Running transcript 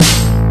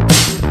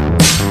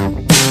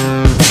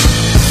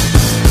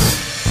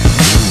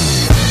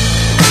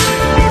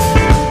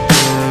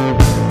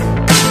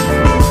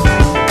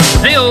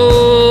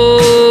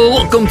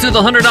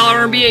to the $100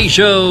 MBA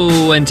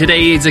Show, and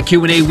today is a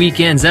Q&A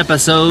Weekends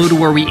episode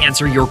where we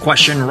answer your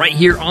question right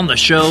here on the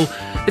show.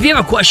 If you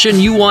have a question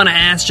you want to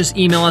ask, just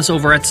email us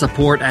over at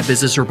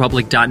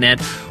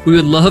support@businessrepublic.net. We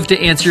would love to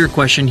answer your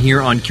question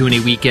here on Q&A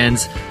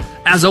Weekends.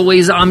 As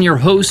always, I'm your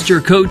host,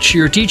 your coach,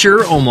 your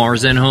teacher, Omar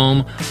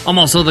Zenhom. I'm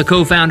also the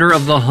co-founder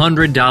of the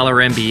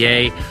 $100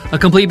 MBA, a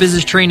complete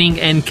business training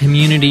and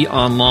community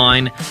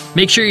online.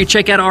 Make sure you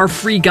check out our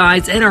free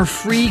guides and our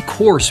free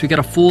course. We got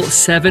a full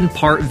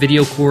 7-part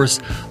video course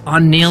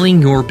on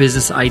nailing your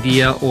business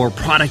idea or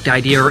product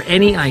idea or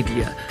any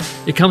idea.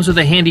 It comes with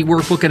a handy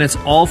workbook and it's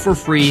all for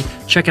free.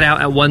 Check it out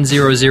at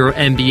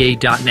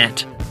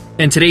 100mba.net.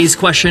 And today's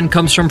question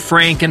comes from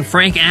Frank, and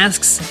Frank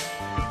asks,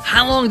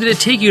 how long did it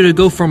take you to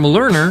go from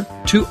learner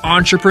to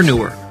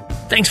entrepreneur?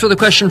 Thanks for the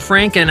question,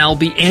 Frank, and I'll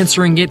be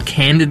answering it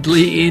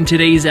candidly in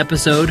today's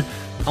episode.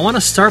 I want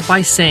to start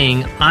by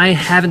saying I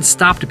haven't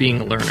stopped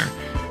being a learner,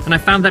 and I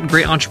found that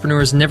great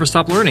entrepreneurs never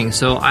stop learning,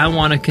 so I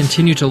want to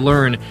continue to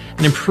learn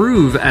and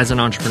improve as an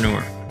entrepreneur.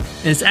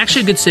 And it's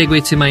actually a good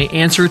segue to my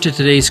answer to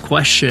today's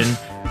question,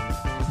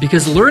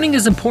 because learning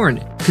is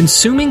important.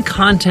 Consuming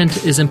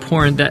content is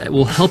important that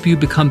will help you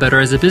become better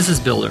as a business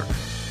builder.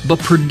 But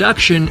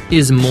production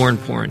is more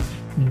important.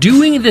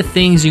 Doing the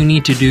things you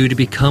need to do to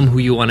become who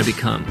you want to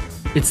become.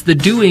 It's the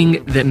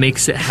doing that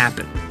makes it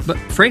happen. But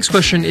Frank's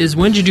question is,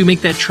 when did you make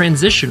that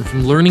transition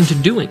from learning to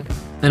doing?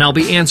 And I'll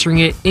be answering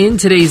it in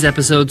today's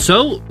episode,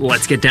 so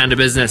let's get down to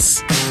business.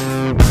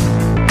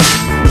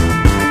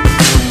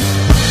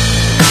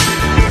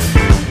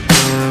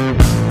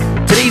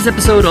 Today's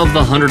episode of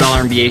the $100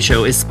 MBA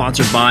Show is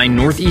sponsored by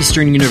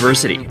Northeastern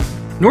University.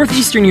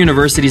 Northeastern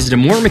University's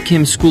DeMoore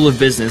McKim School of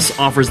Business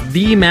offers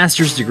the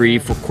master's degree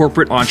for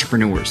corporate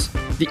entrepreneurs,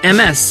 the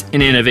MS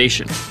in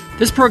Innovation.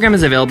 This program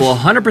is available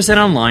 100%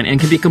 online and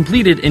can be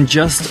completed in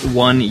just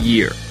 1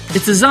 year.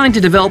 It's designed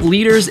to develop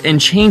leaders and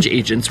change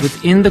agents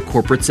within the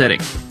corporate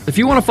setting. If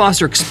you want to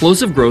foster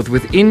explosive growth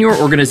within your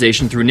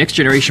organization through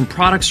next-generation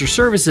products or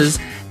services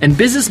and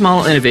business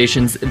model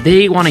innovations,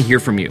 they want to hear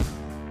from you.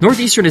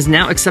 Northeastern is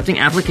now accepting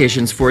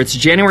applications for its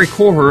January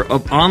cohort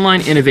of online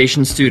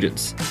innovation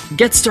students.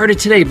 Get started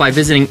today by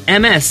visiting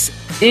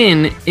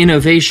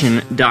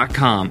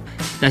msininnovation.com.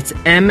 That's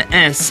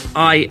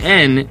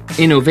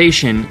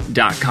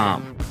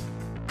msininnovation.com.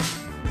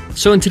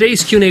 So in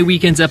today's Q&A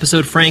Weekends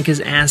episode, Frank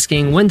is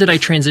asking, when did I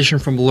transition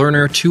from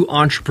learner to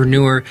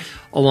entrepreneur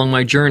along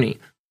my journey?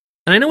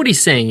 And I know what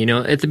he's saying.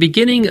 At the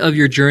beginning of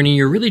your journey,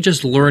 you're really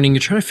just learning. You're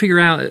trying to figure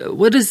out,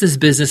 what is this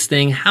business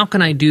thing? How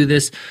can I do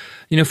this?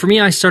 For me,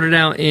 I started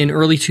out in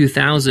early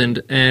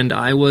 2000, and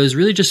I was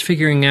really just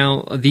figuring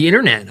out the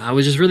internet. I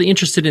was just really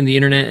interested in the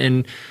internet,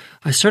 and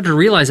I started to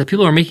realize that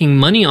people are making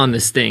money on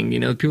this thing.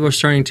 People are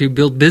starting to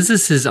build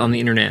businesses on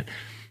the internet,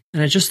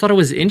 and I just thought it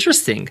was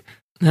interesting.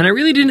 And I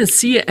really didn't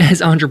see it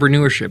as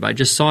entrepreneurship. I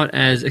just saw it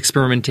as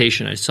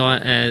experimentation. I saw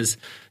it as,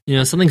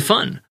 something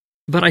fun.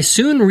 But I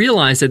soon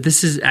realized that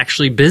this is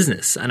actually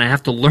business, and I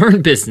have to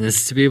learn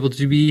business to be able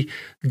to be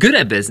good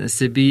at business,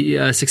 to be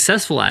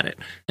successful at it.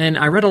 And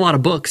I read a lot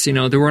of books. There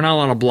were not a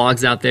lot of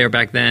blogs out there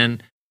back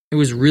then. It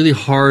was really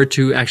hard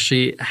to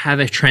actually have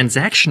a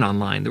transaction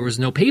online. There was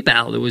no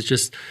PayPal. There was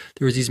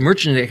these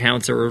merchant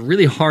accounts that were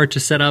really hard to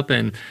set up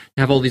and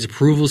have all these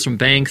approvals from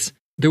banks.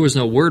 There was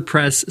no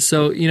WordPress.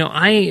 So,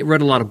 I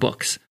read a lot of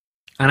books.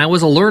 And I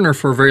was a learner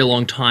for a very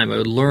long time. I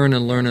would learn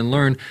and learn and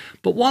learn.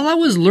 But while I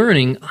was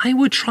learning, I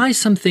would try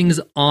some things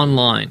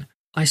online.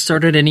 I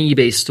started an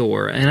eBay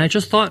store, and I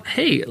just thought,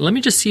 hey, let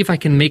me just see if I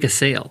can make a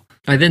sale.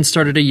 I then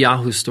started a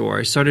Yahoo store.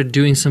 I started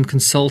doing some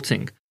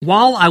consulting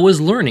while I was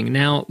learning.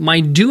 Now,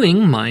 my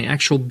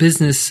actual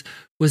business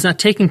was not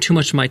taking too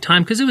much of my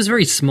time because it was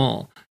very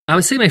small. I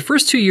would say my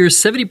first 2 years,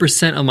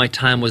 70% of my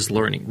time was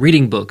learning,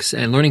 reading books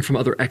and learning from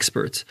other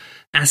experts,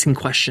 asking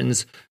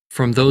questions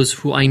from those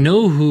who I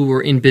know who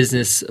were in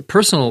business,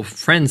 personal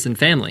friends and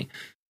family.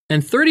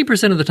 And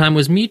 30% of the time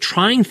was me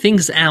trying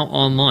things out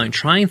online,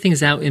 trying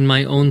things out in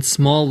my own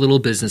small little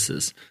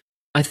businesses.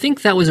 I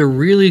think that was a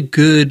really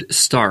good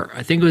start.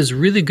 I think it was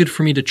really good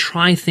for me to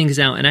try things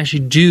out and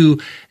actually do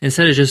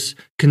instead of just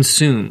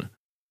consume.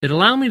 It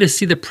allowed me to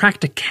see the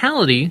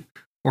practicality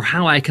or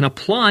how I can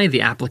apply the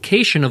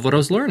application of what I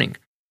was learning.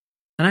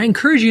 And I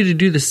encourage you to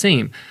do the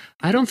same.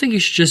 I don't think you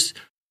should just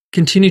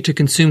continue to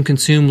consume,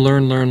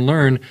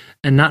 learn,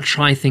 and not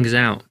try things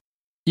out.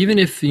 Even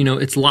if,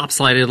 it's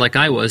lopsided like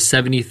I was,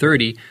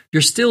 70-30,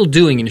 you're still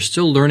doing and you're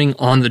still learning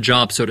on the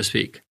job, so to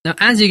speak. Now,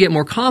 as you get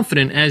more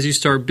confident, as you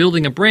start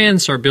building a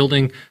brand, start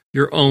building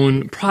your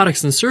own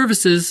products and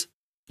services,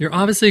 you're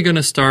obviously going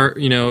to start,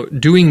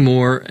 doing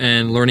more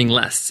and learning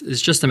less.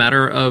 It's just a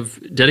matter of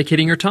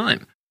dedicating your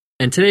time.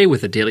 And today,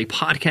 with a daily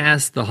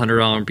podcast, the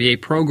 $100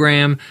 MBA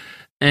program,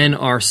 and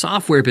our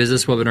software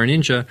business, Webinar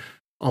Ninja,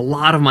 a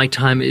lot of my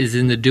time is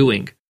in the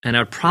doing. And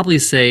I'd probably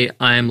say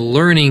I'm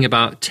learning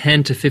about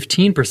 10 to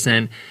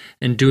 15%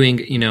 and doing,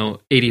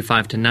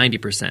 85 to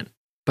 90%.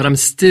 But I'm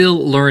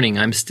still learning.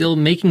 I'm still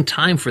making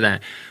time for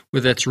that,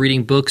 whether that's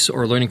reading books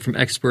or learning from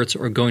experts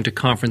or going to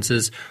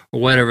conferences or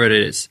whatever it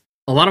is.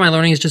 A lot of my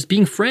learning is just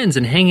being friends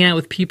and hanging out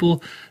with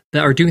people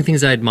that are doing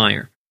things I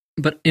admire.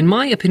 But in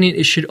my opinion,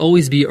 it should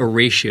always be a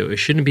ratio. It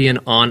shouldn't be an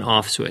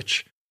on-off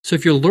switch. So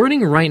if you're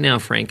learning right now,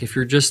 Frank, if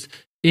you're just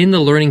in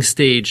the learning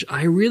stage,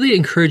 I really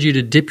encourage you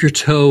to dip your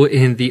toe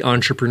in the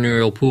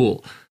entrepreneurial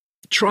pool.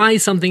 Try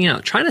something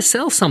out. Try to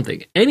sell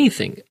something,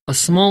 anything, a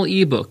small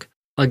ebook,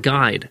 a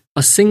guide,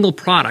 a single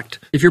product.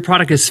 If your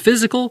product is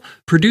physical,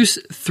 produce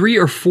 3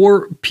 or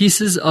 4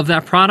 pieces of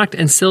that product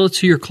and sell it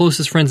to your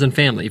closest friends and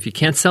family. If you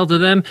can't sell to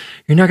them,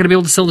 you're not going to be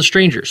able to sell to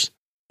strangers.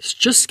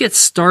 Just get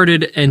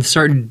started and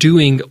start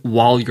doing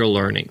while you're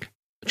learning.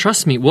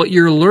 Trust me, what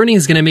you're learning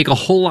is going to make a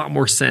whole lot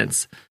more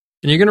sense.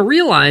 And you're going to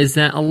realize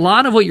that a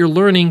lot of what you're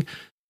learning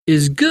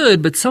is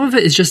good, but some of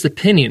it is just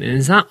opinion, and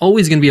it's not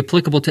always going to be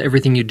applicable to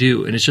everything you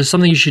do. And it's just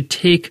something you should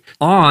take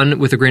on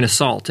with a grain of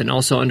salt and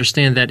also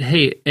understand that,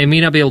 hey, I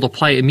may not be able to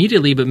apply it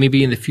immediately, but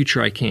maybe in the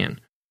future I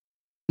can.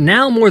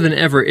 Now more than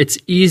ever, it's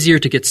easier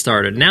to get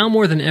started. Now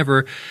more than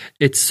ever,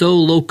 it's so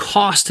low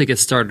cost to get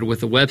started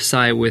with a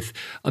website, with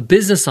a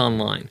business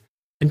online.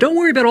 And don't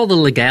worry about all the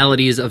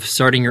legalities of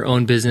starting your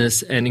own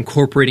business and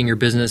incorporating your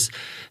business.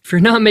 If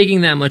you're not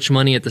making that much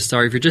money at the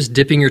start, if you're just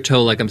dipping your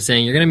toe, like I'm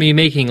saying, you're going to be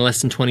making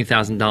less than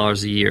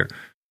 $20,000 a year.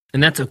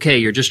 And that's okay.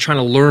 You're just trying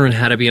to learn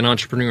how to be an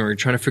entrepreneur. You're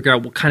trying to figure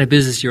out what kind of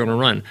business you're going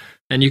to run.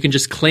 And you can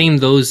just claim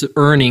those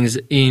earnings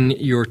in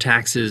your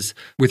taxes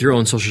with your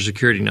own social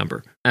security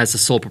number as a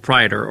sole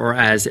proprietor or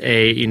as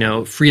a,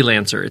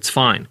 freelancer. It's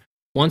fine.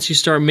 Once you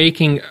start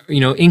making,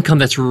 income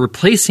that's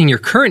replacing your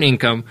current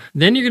income,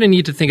 then you're going to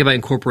need to think about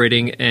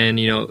incorporating and,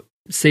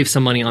 save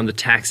some money on the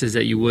taxes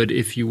that you would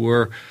if you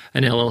were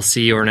an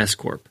LLC or an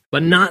S-Corp.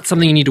 But not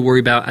something you need to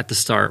worry about at the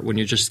start when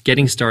you're just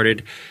getting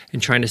started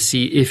and trying to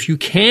see if you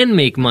can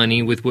make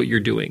money with what you're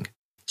doing.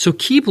 So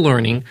keep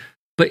learning,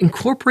 but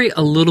incorporate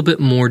a little bit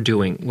more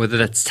doing, whether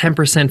that's 10%,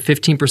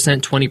 15%,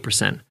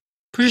 20%.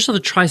 Push yourself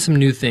to try some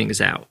new things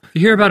out. If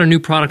you hear about a new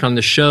product on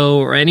the show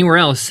or anywhere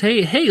else,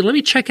 hey, let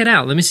me check it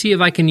out. Let me see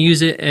if I can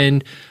use it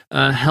and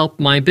help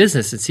my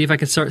business and see if I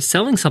can start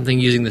selling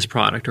something using this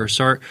product or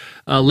start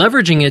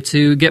leveraging it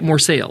to get more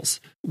sales.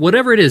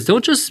 Whatever it is,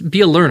 don't just be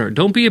a learner.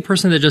 Don't be a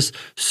person that just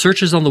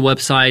searches on the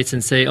websites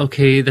and say,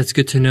 okay, that's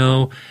good to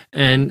know.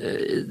 And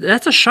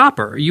that's a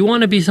shopper. You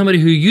want to be somebody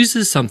who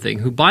uses something,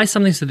 who buys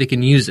something so they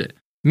can use it.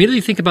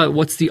 Immediately think about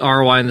what's the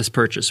ROI on this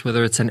purchase,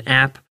 whether it's an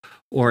app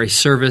or a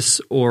service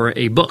or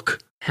a book.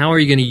 How are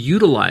you going to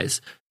utilize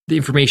the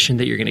information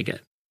that you're going to get?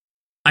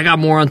 I got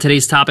more on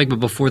today's topic, but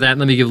before that,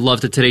 let me give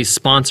love to today's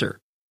sponsor,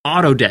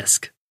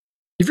 Autodesk.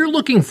 If you're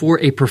looking for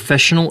a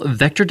professional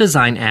vector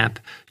design app,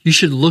 you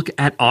should look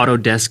at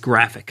Autodesk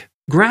Graphic.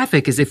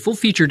 Graphic is a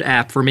full-featured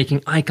app for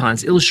making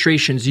icons,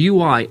 illustrations,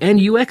 UI,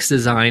 and UX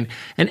design,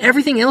 and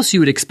everything else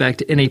you would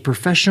expect in a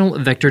professional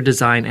vector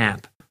design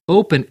app.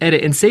 Open,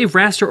 edit, and save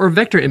raster or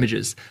vector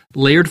images,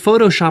 layered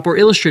Photoshop or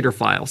Illustrator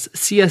files,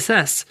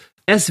 CSS,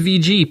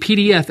 SVG,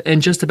 PDF,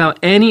 and just about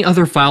any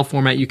other file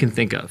format you can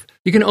think of.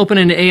 You can open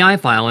an AI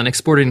file and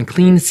export it in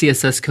clean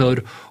CSS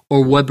code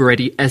or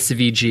web-ready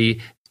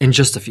SVG in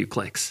just a few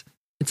clicks.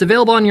 It's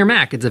available on your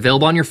Mac, it's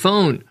available on your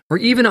phone, or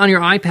even on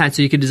your iPad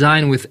so you can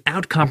design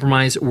without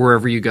compromise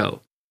wherever you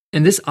go.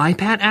 And this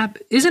iPad app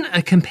isn't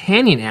a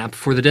companion app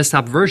for the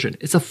desktop version.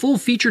 It's a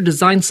full-featured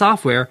design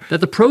software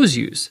that the pros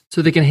use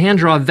so they can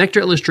hand-draw vector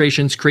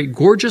illustrations, create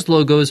gorgeous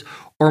logos,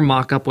 or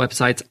mock-up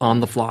websites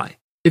on the fly.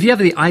 If you have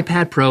the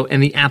iPad Pro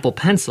and the Apple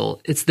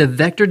Pencil, it's the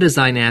vector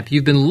design app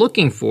you've been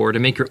looking for to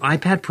make your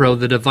iPad Pro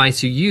the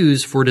device you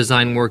use for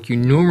design work you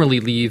normally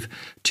leave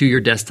to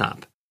your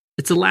desktop.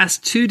 It's the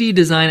last 2D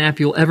design app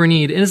you'll ever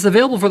need, and it's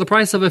available for the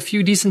price of a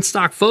few decent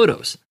stock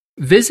photos.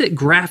 Visit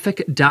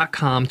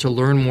graphic.com to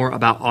learn more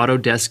about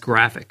Autodesk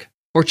Graphic,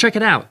 or check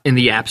it out in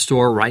the App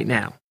Store right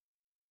now.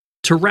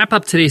 To wrap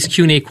up today's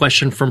Q&A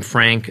question from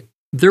Frank,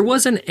 there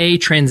wasn't a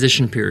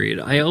transition period.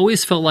 I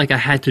always felt like I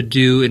had to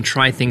do and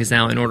try things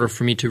out in order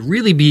for me to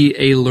really be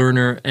a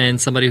learner and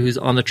somebody who's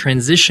on the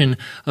transition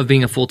of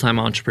being a full-time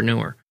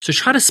entrepreneur. So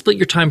try to split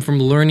your time from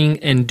learning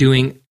and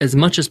doing as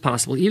much as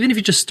possible, even if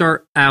you just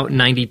start out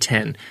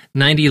 90-10,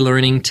 90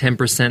 learning,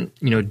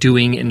 10%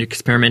 doing and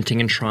experimenting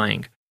and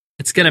trying.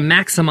 It's going to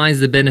maximize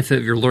the benefit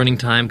of your learning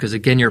time because,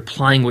 again, you're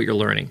applying what you're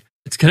learning.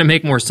 It's going to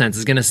make more sense.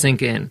 It's going to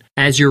sink in.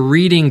 As you're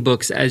reading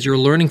books, as you're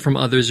learning from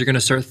others, you're going to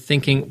start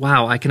thinking,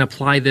 wow, I can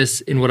apply this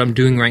in what I'm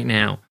doing right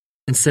now,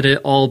 instead of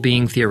it all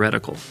being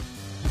theoretical.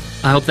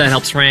 I hope that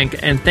helps,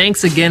 Frank. And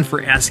thanks again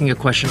for asking a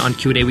question on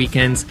Q&A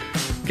Weekends.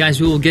 Guys,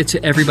 we will get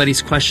to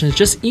everybody's questions.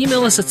 Just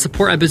email us at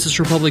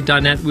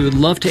support@businessrepublic.net. We would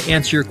love to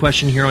answer your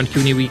question here on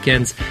Q&A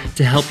Weekends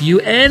to help you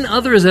and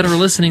others that are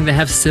listening that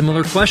have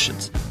similar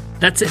questions.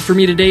 That's it for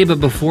me today, but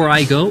before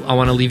I go, I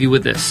want to leave you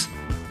with this.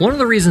 One of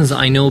the reasons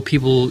I know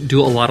people do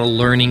a lot of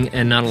learning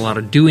and not a lot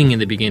of doing in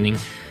the beginning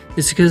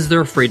is because they're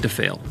afraid to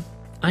fail.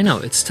 I know,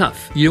 it's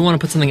tough. You don't want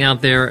to put something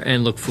out there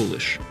and look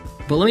foolish.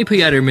 But let me put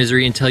you out of your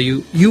misery and tell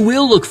you, you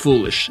will look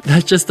foolish.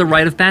 That's just the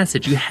rite of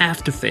passage. You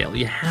have to fail.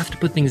 You have to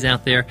put things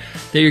out there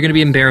that you're going to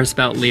be embarrassed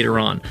about later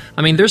on.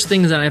 I mean, there's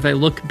things that if I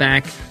look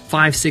back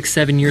 5, 6,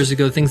 7 years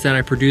ago, things that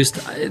I produced,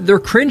 they're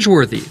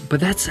cringeworthy, but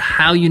that's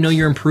how you know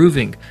you're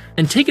improving.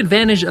 And take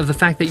advantage of the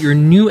fact that you're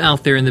new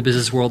out there in the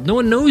business world. No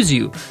one knows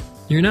you.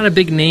 You're not a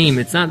big name.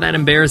 It's not that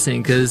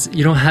embarrassing because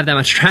you don't have that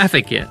much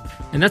traffic yet.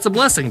 And that's a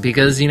blessing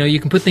because, you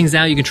can put things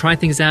out, you can try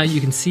things out, you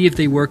can see if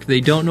they work, if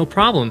they don't, no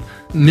problem.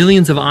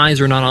 Millions of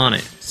eyes are not on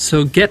it.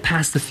 So get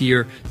past the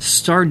fear,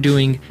 start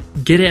doing,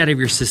 get it out of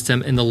your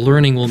system, and the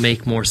learning will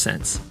make more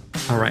sense.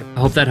 All right, I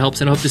hope that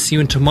helps, and I hope to see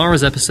you in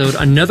tomorrow's episode,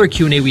 another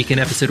Q&A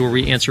Weekend episode where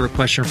we answer a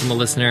question from a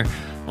listener.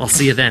 I'll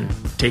see you then.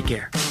 Take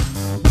care.